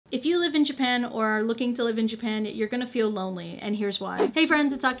If you live in Japan or are looking to live in Japan, you're gonna feel lonely, and here's why. Hey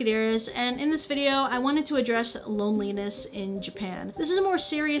friends, it's Akideris, and in this video, I wanted to address loneliness in Japan. This is a more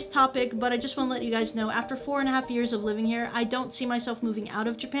serious topic, but I just want to let you guys know, after 4.5 years of living here, I don't see myself moving out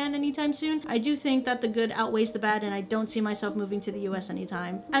of Japan anytime soon. I do think that the good outweighs the bad, and I don't see myself moving to the US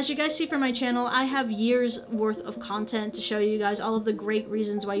anytime. As you guys see from my channel, I have years worth of content to show you guys all of the great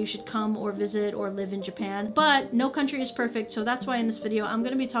reasons why you should come or visit or live in Japan, but no country is perfect, so that's why in this video, I'm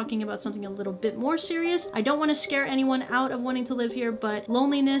gonna be talking about something a little bit more serious. I don't want to scare anyone out of wanting to live here, but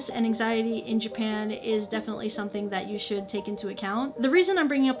loneliness and anxiety in Japan is definitely something that you should take into account. The reason I'm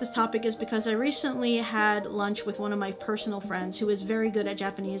bringing up this topic is because I recently had lunch with one of my personal friends who is very good at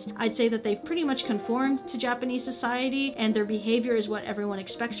Japanese. I'd say that they've pretty much conformed to Japanese society and their behavior is what everyone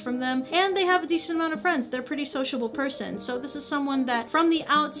expects from them, and they have a decent amount of friends. They're a pretty sociable person, so this is someone that from the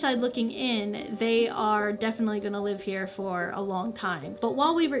outside looking in, they are definitely going to live here for a long time. But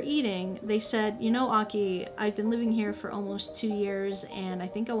while we were eating, they said, you know, Aki, I've been living here for almost 2 years and I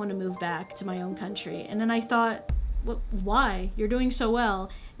think I want to move back to my own country. And then I thought, why? You're doing so well.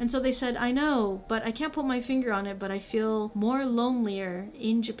 And so they said, I know, but I can't put my finger on it, but I feel more lonelier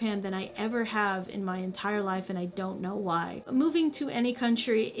in Japan than I ever have in my entire life, and I don't know why. Moving to any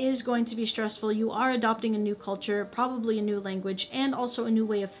country is going to be stressful. You are adopting a new culture, probably a new language, and also a new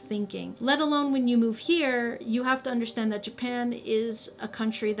way of thinking. Let alone when you move here, you have to understand that Japan is a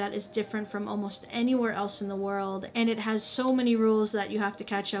country that is different from almost anywhere else in the world, and it has so many rules that you have to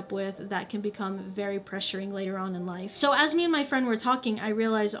catch up with that can become very pressuring later on in life. So as me and my friend were talking, I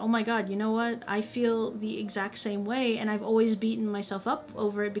realized, oh my god, you know what? I feel the exact same way, and I've always beaten myself up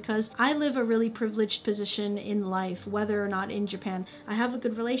over it because I live a really privileged position in life, whether or not in Japan. I have a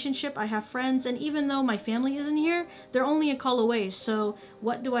good relationship, I have friends, and even though my family isn't here, they're only a call away, so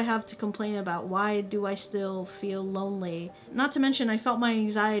what do I have to complain about? Why do I still feel lonely? Not to mention, I felt my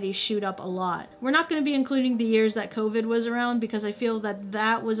anxiety shoot up a lot. We're not going to be including the years that COVID was around because I feel that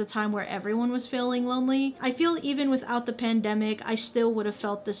that was a time where everyone was feeling lonely. I feel even without the pandemic, I still would have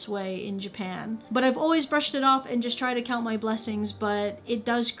felt this way in Japan. But I've always brushed it off and just tried to count my blessings, but it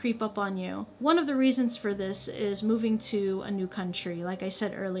does creep up on you. One of the reasons for this is moving to a new country. Like I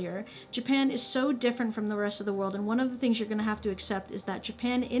said earlier, Japan is so different from the rest of the world, and one of the things you're going to have to accept is that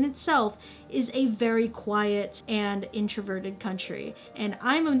Japan in itself is a very quiet and introverted country. And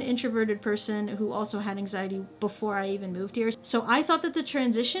I'm an introverted person who also had anxiety before I even moved here, so I thought that the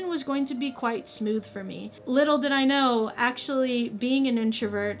transition was going to be quite smooth for me. Little did I know, actually being an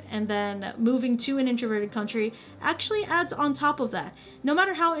introvert and then moving to an introverted country actually adds on top of that. No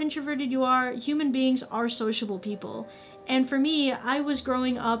matter how introverted you are, human beings are sociable people. And for me, I was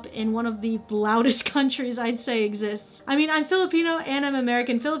growing up in one of the loudest countries I'd say exists. I mean, I'm Filipino and I'm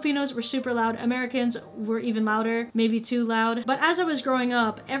American. Filipinos were super loud. Americans were even louder, maybe too loud. But as I was growing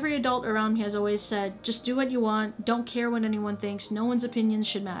up, every adult around me has always said, just do what you want, don't care what anyone thinks, no one's opinions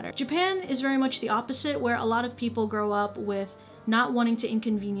should matter. Japan is very much the opposite, where a lot of people grow up with not wanting to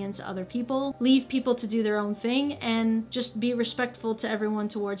inconvenience other people, leave people to do their own thing, and just be respectful to everyone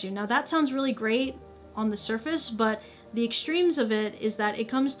towards you. Now that sounds really great on the surface, but the extremes of it is that it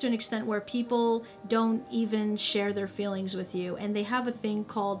comes to an extent where people don't even share their feelings with you, and they have a thing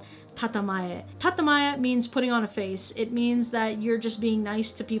called tatamae. Tatamae means putting on a face. It means that you're just being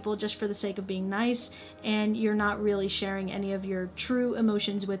nice to people just for the sake of being nice, and you're not really sharing any of your true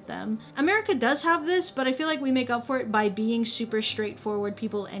emotions with them. America does have this, but I feel like we make up for it by being super straightforward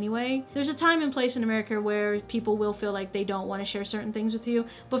people anyway. There's a time and place in America where people will feel like they don't want to share certain things with you,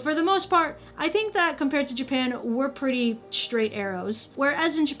 but for the most part, I think that compared to Japan, we're pretty straight arrows.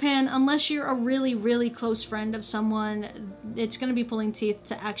 Whereas in Japan, unless you're a really, really close friend of someone, it's going to be pulling teeth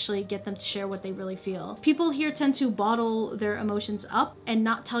to actually get them to share what they really feel. People here tend to bottle their emotions up and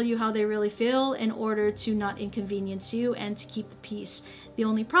not tell you how they really feel in order to not inconvenience you and to keep the peace. The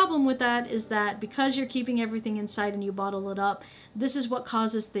only problem with that is that because you're keeping everything inside and you bottle it up, this is what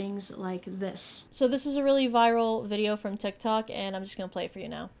causes things like this. So this is a really viral video from TikTok, and I'm just gonna play it for you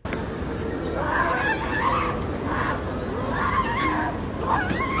now.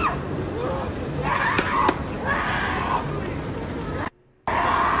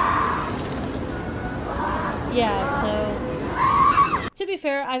 Yeah, so to be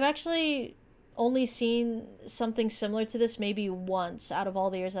fair, I've actually only seen something similar to this maybe once out of all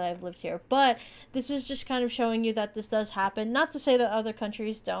the years that I've lived here. But this is just kind of showing you that this does happen. Not to say that other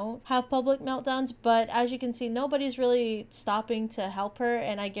countries don't have public meltdowns, but as you can see, nobody's really stopping to help her,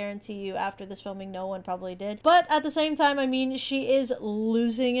 and I guarantee you after this filming no one probably did. But at the same time, I mean, she is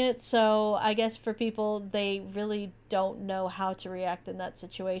losing it, so I guess for people, they really don't know how to react in that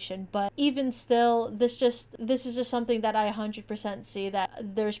situation. But even still, this is just something that I 100% see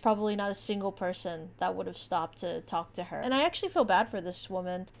that there's probably not a single person that would have stopped to talk to her. And I actually feel bad for this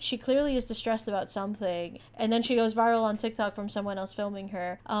woman. She clearly is distressed about something, and then she goes viral on TikTok from someone else filming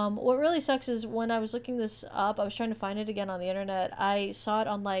her. What really sucks is when I was looking this up, I was trying to find it again on the internet, I saw it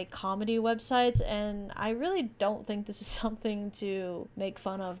on like comedy websites, and I really don't think this is something to make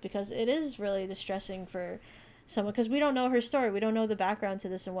fun of, because it is really distressing for someone, because we don't know her story, we don't know the background to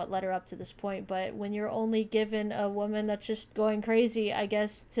this and what led her up to this point. But when you're only given a woman that's just going crazy, I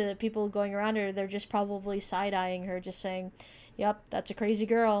guess to people going around her, they're just probably side-eyeing her, just saying, yep, that's a crazy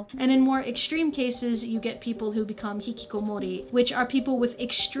girl. And in more extreme cases, you get people who become hikikomori, which are people with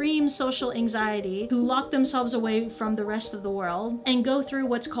extreme social anxiety who lock themselves away from the rest of the world and go through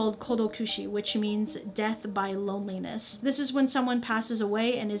what's called kodokushi, which means death by loneliness. This is when someone passes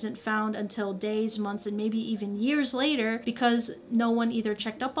away and isn't found until days, months, and maybe even years later, because no one either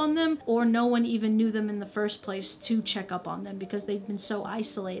checked up on them or no one even knew them in the first place to check up on them because they've been so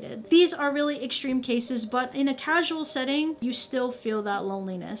isolated. These are really extreme cases, but in a casual setting, you still feel that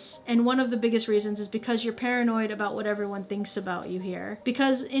loneliness. And one of the biggest reasons is because you're paranoid about what everyone thinks about you here.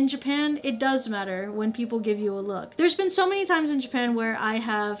 Because in Japan, it does matter when people give you a look. There's been so many times in Japan where I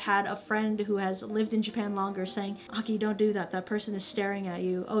have had a friend who has lived in Japan longer saying, Aki, don't do that. That person is staring at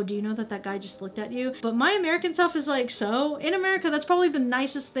you. Oh, do you know that that guy just looked at you? But my American self is like, so? In America, that's probably the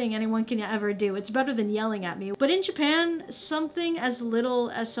nicest thing anyone can ever do. It's better than yelling at me. But in Japan, something as little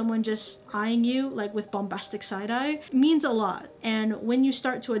as someone just eyeing you, like with bombastic side-eye, means a lot. And when you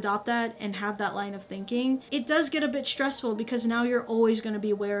start to adopt that and have that line of thinking, it does get a bit stressful, because now you're always going to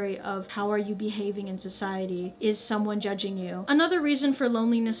be wary of how are you behaving in society? Is someone judging you? Another reason for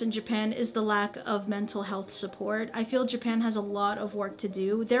loneliness in Japan is the lack of mental health support. I feel Japan has a lot of work to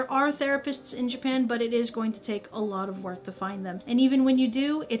do. There are therapists in Japan, but it is going to take a lot of work to find them. And even when you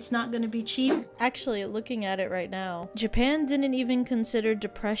do, it's not going to be cheap. Actually, looking at it right now, Japan didn't even consider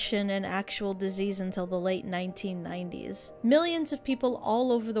depression an actual disease until the late 1990s. Millions of people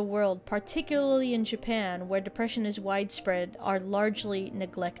all over the world, particularly in Japan, where depression is widespread, are largely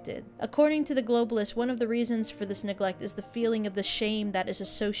neglected. According to the Globalist, one of the reasons for this neglect is the feeling of the shame that is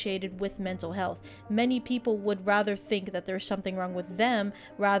associated with mental health. Many people would rather think that there's something wrong with them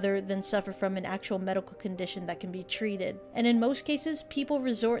rather than suffer from an actual medical condition that can be treated. And in most cases, people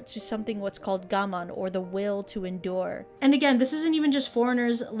resort to something what's called gaman, or the will to endure. And again, this isn't even just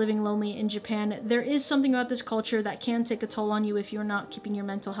foreigners living lonely in Japan. There is something about this culture that can take a toll on you if you're not keeping your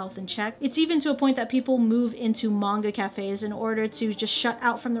mental health in check. It's even to a point that people move into manga cafes in order to just shut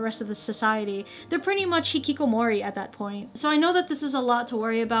out from the rest of the society. They're pretty much hikikomori at that point. So I know that this is a lot to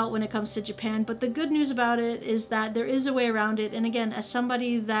worry about when it comes to Japan, but the good news about it is that there is a way around it. And again, as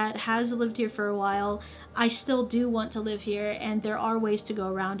somebody that has lived here for a while, I still do want to live here, and there are ways to go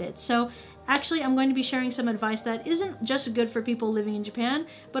around it. So actually, I'm going to be sharing some advice that isn't just good for people living in Japan,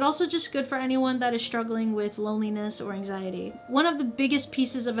 but also just good for anyone that is struggling with loneliness or anxiety. One of the biggest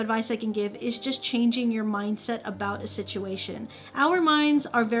pieces of advice I can give is just changing your mindset about a situation. Our minds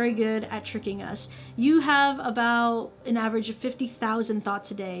are very good at tricking us. You have about an average of 50,000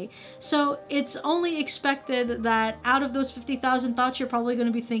 thoughts a day. So it's only expected that out of those 50,000 thoughts, you're probably going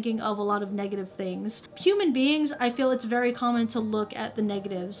to be thinking of a lot of negative things. Human beings, I feel it's very common to look at the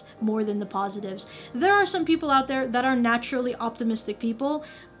negatives more than the positives. There are some people out there that are naturally optimistic people,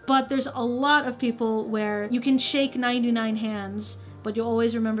 but there's a lot of people where you can shake 99 hands, but you'll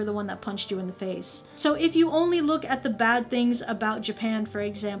always remember the one that punched you in the face. So if you only look at the bad things about Japan, for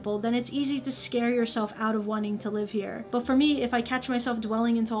example, then it's easy to scare yourself out of wanting to live here. But for me, if I catch myself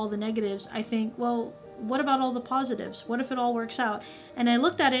dwelling into all the negatives, I think, well, what about all the positives? What if it all works out? And I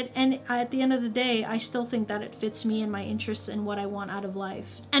looked at it, and at the end of the day, I still think that it fits me and my interests and what I want out of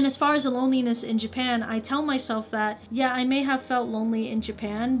life. And as far as the loneliness in Japan, I tell myself that, yeah, I may have felt lonely in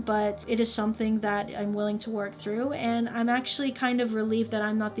Japan, but it is something that I'm willing to work through. And I'm actually kind of relieved that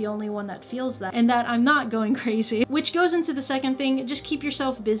I'm not the only one that feels that, and that I'm not going crazy. Which goes into the second thing, just keep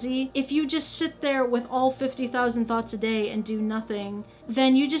yourself busy. If you just sit there with all 50,000 thoughts a day and do nothing,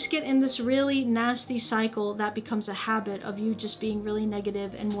 then you just get in this really nasty cycle that becomes a habit of you just being really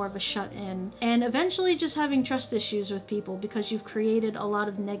negative and more of a shut in, and eventually just having trust issues with people because you've created a lot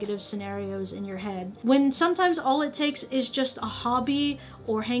of negative scenarios in your head, when sometimes all it takes is just a hobby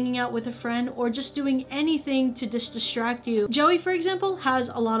or hanging out with a friend or just doing anything to just distract you. Joey, for example, has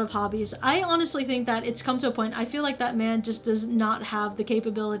a lot of hobbies. I honestly think that it's come to a point, I feel like that man just does not have the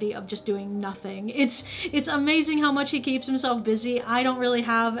capability of just doing nothing. It's amazing how much he keeps himself busy. I don't really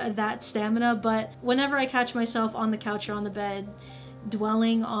have that stamina, but whenever I catch myself on the couch or on the bed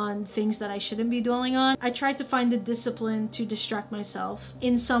dwelling on things that I shouldn't be dwelling on, I try to find the discipline to distract myself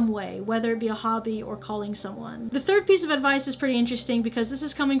in some way, whether it be a hobby or calling someone. The third piece of advice is pretty interesting because this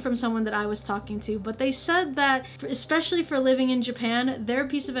is coming from someone that I was talking to, but they said that especially for living in Japan, their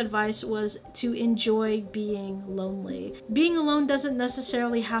piece of advice was to enjoy being lonely. Being alone doesn't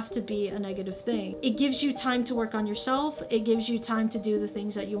necessarily have to be a negative thing. It gives you time to work on yourself, it gives you time to do the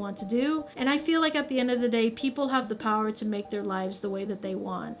things that you want to do, and I feel like at the end of the day, people have the power to make their lives the way that they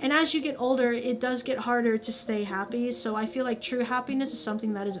want. And as you get older, it does get harder to stay happy, so I feel like true happiness is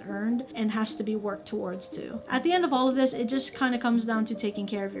something that is earned and has to be worked towards too. At the end of all of this, it just kind of comes down to taking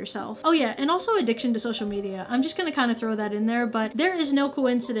care of yourself. Oh yeah, and also addiction to social media. I'm just gonna kind of throw that in there, but there is no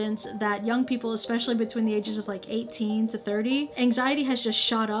coincidence that young people, especially between the ages of like 18 to 30, anxiety has just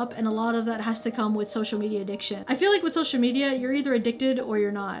shot up, and a lot of that has to come with social media addiction. I feel like with social media, you're either addicted or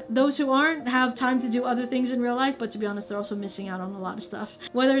you're not. Those who aren't have time to do other things in real life, but to be honest, they're also missing out on a lot of stuff.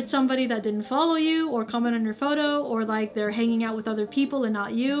 Whether it's somebody that didn't follow you or comment on your photo, or like they're hanging out with other people and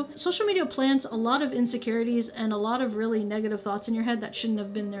not you. Social media plants a lot of insecurities and a lot of really negative thoughts in your head that shouldn't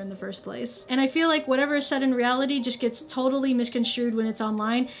have been there in the first place. And I feel like whatever is said in reality just gets totally misconstrued when it's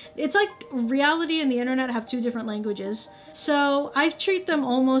online. It's like reality and the internet have two different languages. So I treat them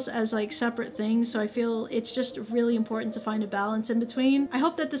almost as like separate things, so I feel it's just really important to find a balance in between. I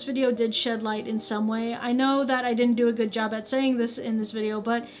hope that this video did shed light in some way. I know that I didn't do a good job at saying this in this video,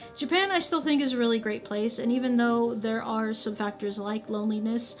 but Japan I still think is a really great place, and even though there are some factors like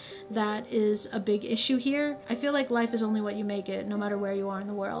loneliness that is a big issue here, I feel like life is only what you make it, no matter where you are in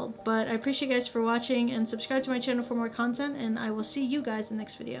the world. But I appreciate you guys for watching, and subscribe to my channel for more content, and I will see you guys in the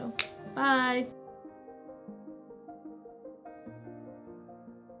next video. Bye!